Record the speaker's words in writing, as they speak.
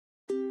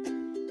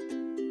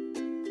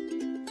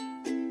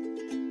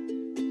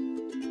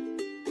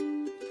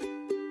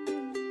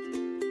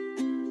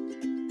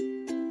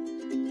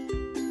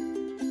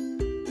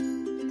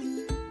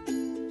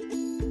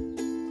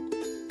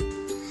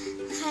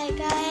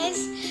Guys,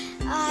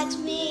 आज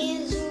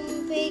मैं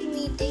zoom पे एक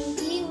मीटिंग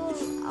थी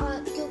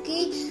क्योंकि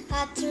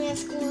आज से मेरा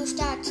स्कूल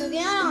स्टार्ट हो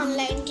गया और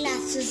ऑनलाइन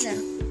क्लासेस हैं।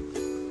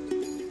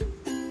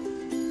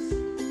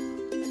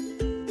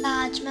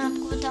 आज मैं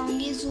आपको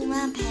बताऊंगी जूम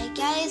ऐप है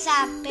क्या। इस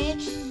ऐप पे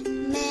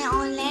मैं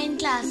ऑनलाइन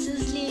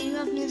क्लासेस ले रही हूँ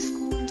अपने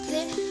स्कूल से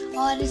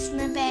और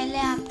इसमें पहले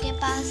आपके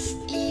पास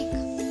एक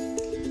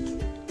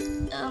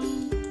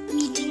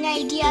मीटिंग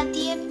आईडी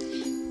आती है,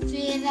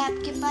 फिर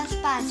आपके पास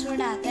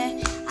पासवर्ड आता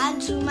है। आप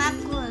जूम ऐप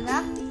खोलना,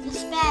 उस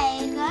पर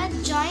आएगा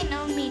जॉइन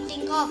अ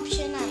मीटिंग का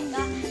ऑप्शन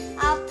आएगा,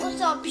 आप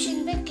उस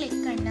ऑप्शन पे क्लिक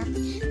करना।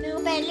 फिर वो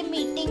पहले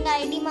मीटिंग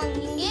आईडी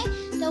मांगेंगे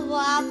तो वो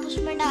आप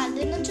उसमें डाल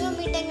देना, जो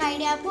मीटिंग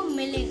आईडी आपको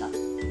मिलेगा।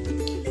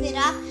 फिर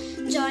आप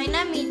जॉइन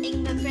अ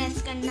मीटिंग पे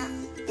प्रेस करना,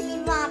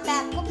 फिर वहाँ पे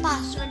आपको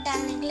पासवर्ड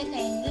डालने के लिए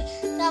कहेंगे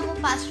तो आप वो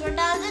पासवर्ड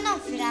डाल देना,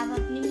 फिर आप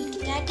अपनी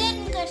मीटिंग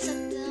अटेंड कर सकते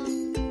हो।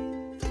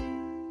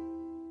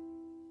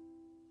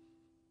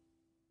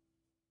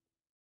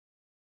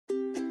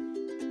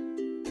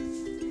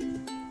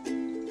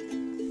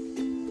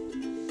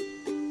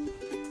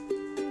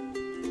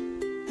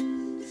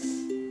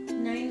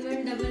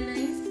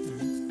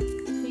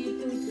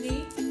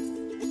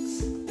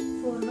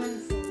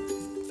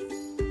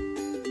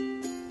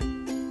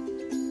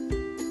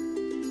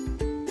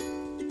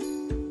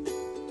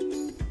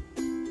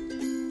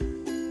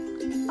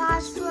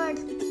 Password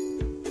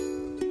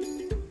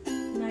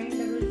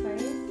 955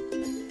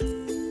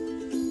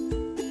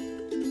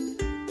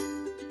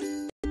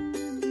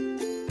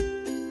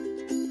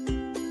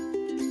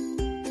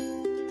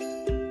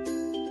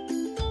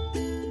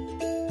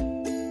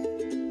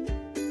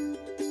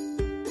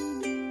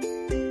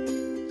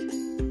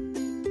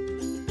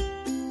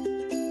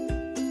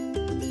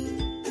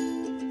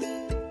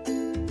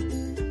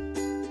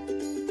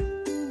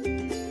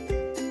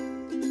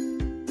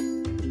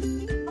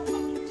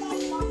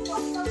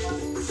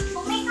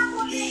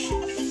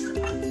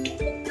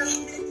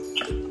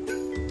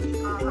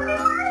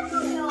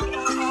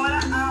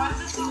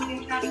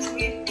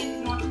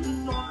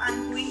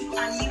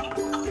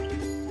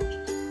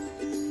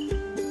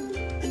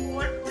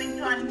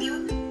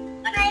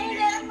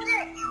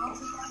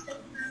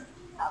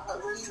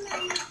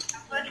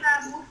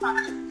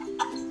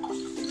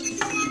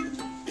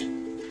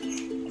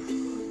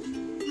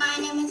 My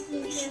name is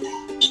Nisha.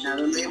 Now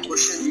the main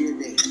question दिए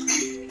थे,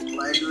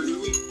 why do you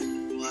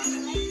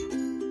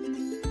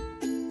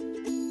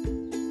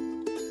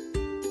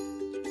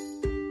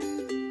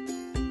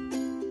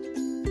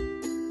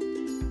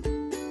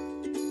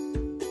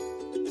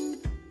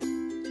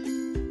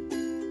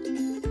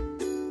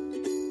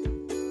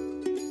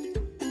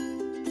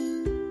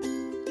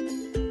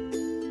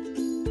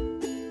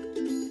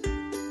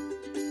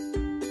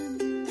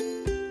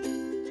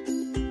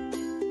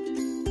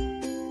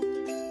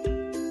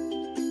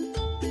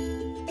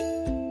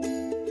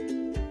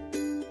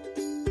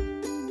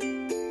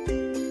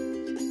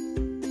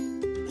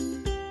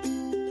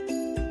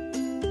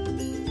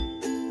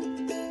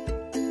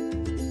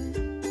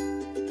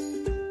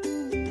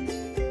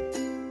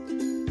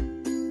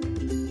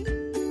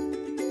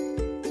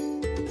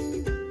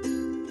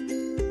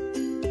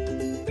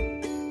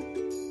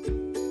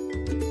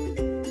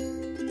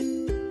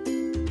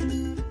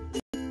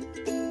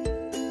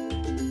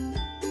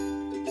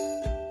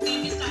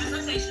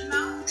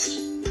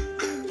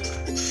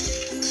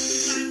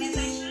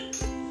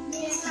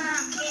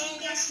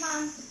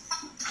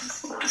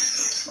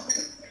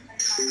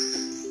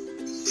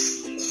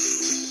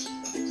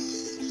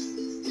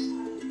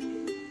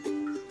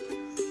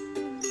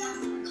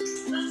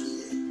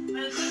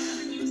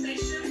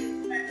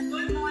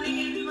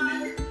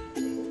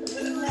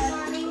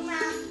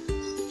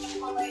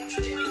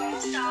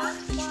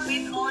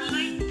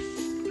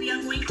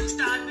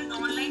start with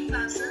online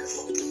classes.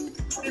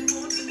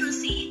 Before we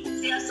proceed,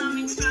 there are some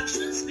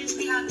instructions which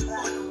we have to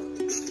follow.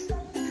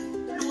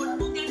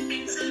 Notebook and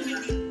pencil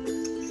with you.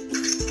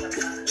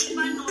 Keep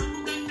a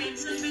notebook and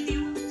pencil with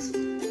you.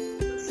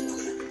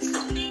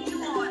 Thank you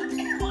all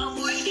to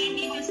avoid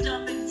any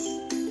disturbance.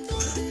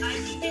 I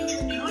think it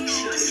will be your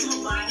turn to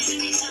avoid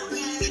any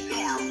disturbance.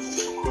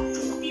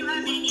 If you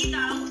have any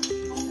doubt,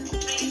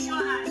 raise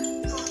your hand.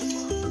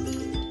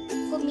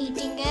 को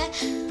meeting है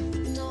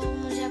तो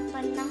मुझे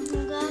पढ़ना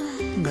होगा।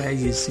 Guys,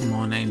 ये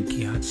Simone है,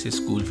 इनकी हाथ से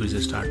स्कूल फिर से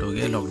स्टार्ट हो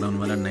गया। लॉकडाउन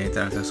वाला नए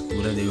तरह का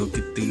स्कूल है, देखो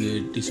कितनी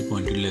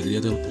डिसअपॉइंटेड लग रही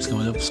है। तो इसका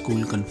मतलब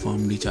स्कूल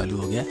कंफर्मली चालू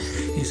हो गया।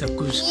 ये सब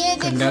कुछ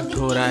कंडक्ट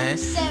हो रहा है।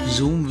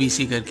 जूम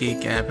वीसी करके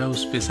एक ऐप है,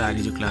 उस पर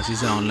सारी जो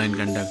क्लासेस है ऑनलाइन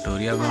कंडक्ट हो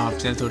रही है। अब हम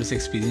आपसे थोड़े से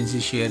एक्सपीरियंस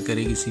शेयर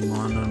करेंगे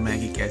सिमोन और मैं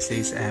कि कैसे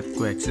इस ऐप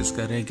को एक्सेस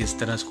कर रहे हैं, किस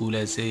तरह स्कूल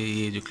ऐसे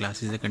ये जो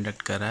क्लासेस है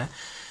कंडक्ट कर रहा है।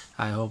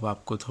 आई होप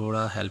आपको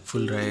थोड़ा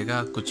हेल्पफुल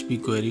रहेगा। कुछ भी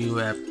क्वेरी हो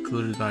ऐप को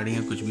रिगार्डिंग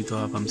है, कुछ भी, तो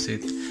आप हमसे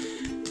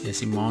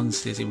सिमोन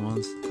को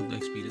तो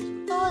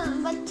एक्सपीरियंस। तो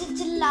बच्चे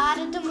चिल्ला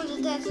रहे थे, मुझे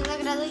तो ऐसा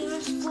लग रहा था कि मैं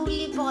स्कूल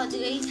ही पहुंच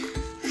गई।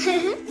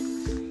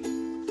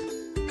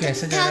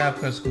 कैसे जा रहा है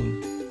आपका स्कूल?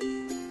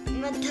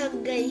 मैं थक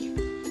गई।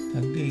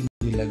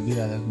 मुझे लग भी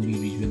रहा था बीच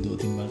बीच में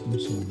 2-3 बार तुम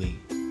सो गई।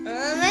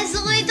 मैं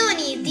सोई तो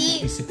नहीं थी।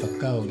 इससे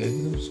पक्का हो गया कि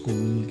तुम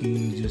स्कूल की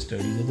जो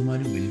स्टडीज है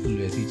तुम्हारी बिल्कुल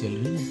वैसी चल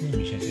रही है जैसे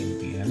हमेशा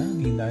चलती है ना।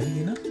 नींद आ रही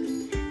थी ना?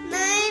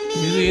 नहीं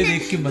मुझे तो ये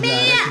देख के मजा आ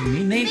रहा है।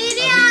 नहीं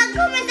मेरी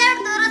आंखों में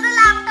दर्द हो रहा था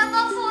लैपटॉप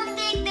और फोन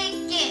देख देख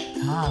के।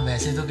 हाँ,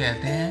 वैसे तो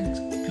कहते हैं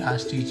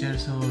क्लास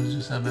टीचर्स और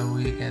जो सब है वो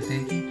ये कहते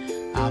हैं कि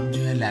आप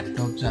जो है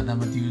लैपटॉप ज़्यादा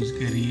मत यूज़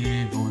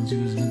करिए, फोन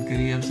यूज़ मत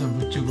करिए। अब सब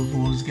बच्चों को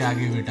फोन के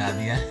आगे बिठा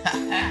दिया।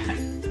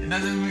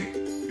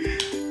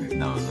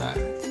 इतना मजा आ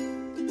रहा है।